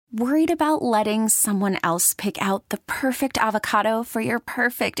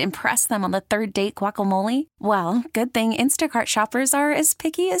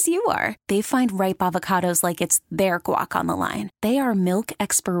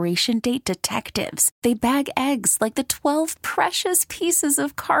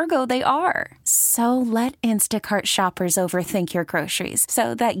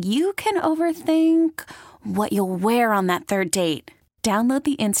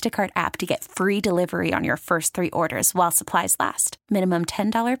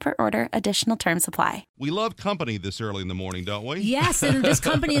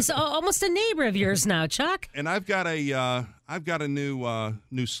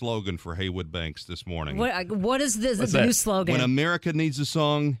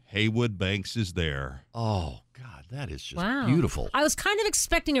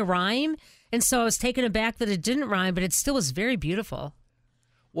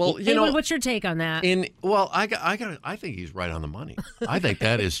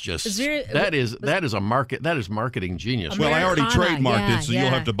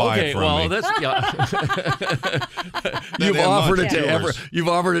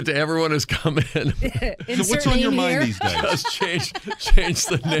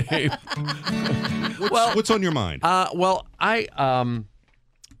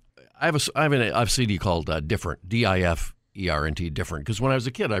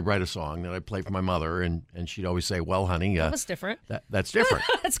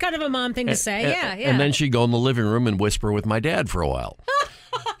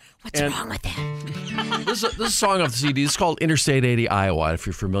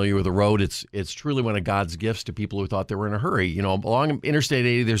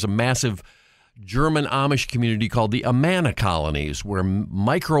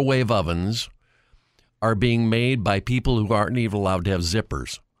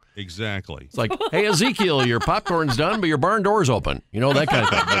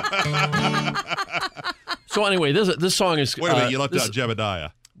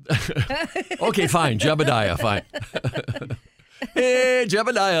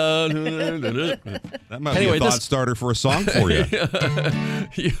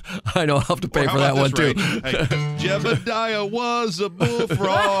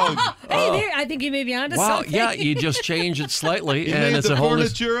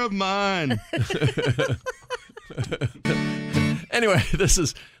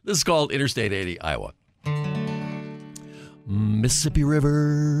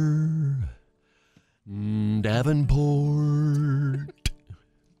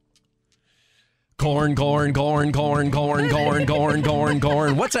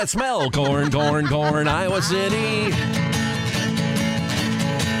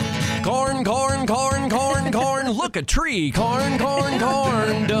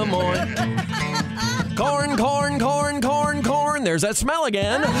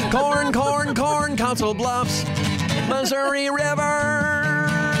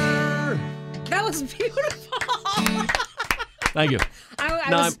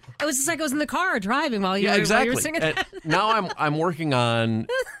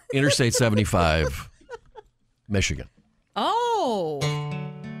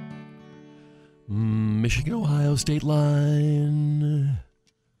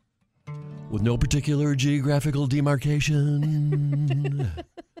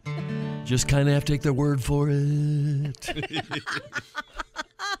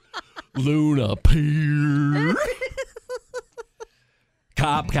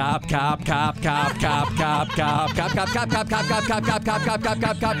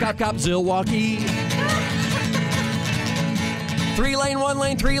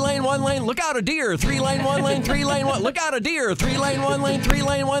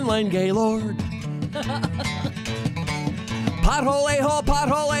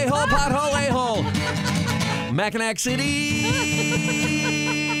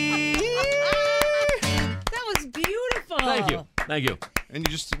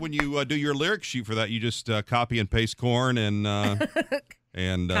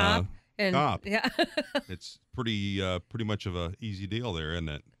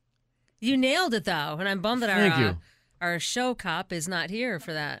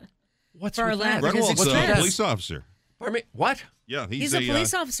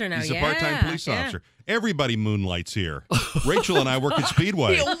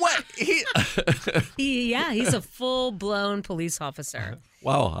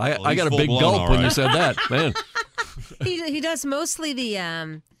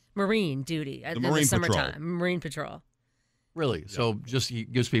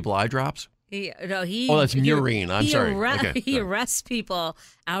Oh, that's Murine. I'm sorry. Okay, He sorry. arrests people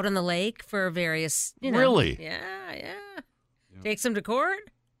out on the lake for various, Really? Yeah. Takes them to court.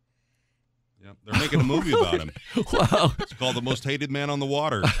 Yep. They're making a movie about him. Wow. It's called The Most Hated Man on the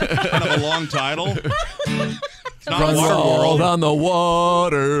Water. Kind of a long title. It's not Run Waterworld. on the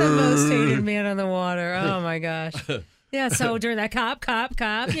water. The most hated man on the water. Oh, my gosh. Yeah, so during that cop,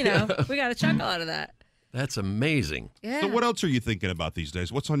 we got a chuckle out of that. That's amazing. Yeah. So what else are you thinking about these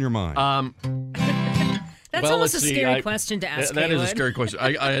days? What's on your mind? That's well, almost a let's see. scary question to ask. That is a Haywood. scary question.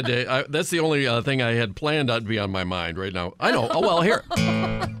 I had to, that's the only thing I had planned to be on my mind right now. I know. Oh, well, here.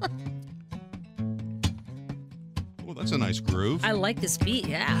 Oh, that's a nice groove. I like this beat,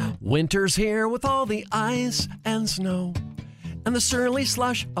 yeah. Winter's here with all the ice and snow and the surly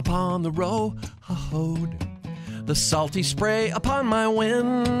slush upon the road. The salty spray upon my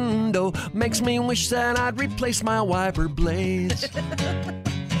window makes me wish that I'd replace my wiper blades.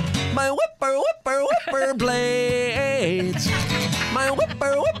 My whipper blades. My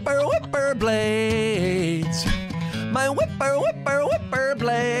whipper blades. My whipper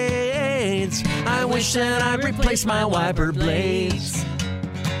blades. I wish that I'd replace my wiper blades.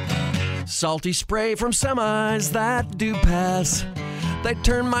 Salty spray from semis that do pass. They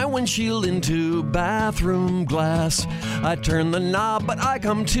turn my windshield into bathroom glass. I turn the knob, but I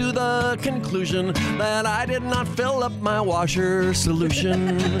come to the conclusion that I did not fill up my washer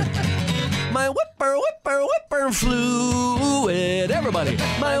solution. My whipper fluid. Everybody.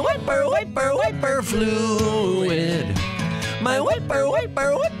 My whipper fluid. My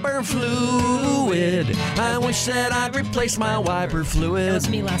whipper fluid. I wish that I'd replace my wiper fluid. That was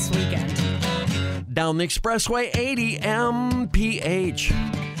me last weekend. Down the expressway, 80 mph.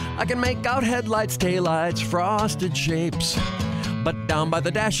 I can make out headlights, taillights, frosted shapes. But down by the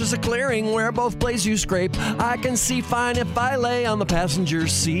dash is a clearing where both blades you scrape. I can see fine if I lay on the passenger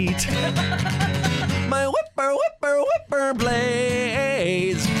seat. My whipper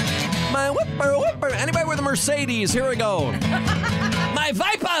blades. My whipper. Anybody with a Mercedes? Here we go. My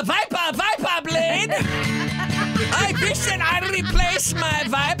Viper blade. I wish that I'd replace my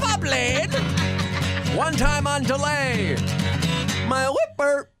Viper blade. One time on delay. My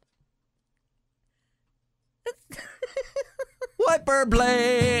wiper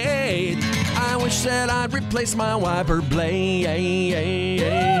blade. I wish that I'd replace my wiper blade.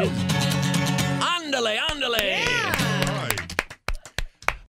 On delay.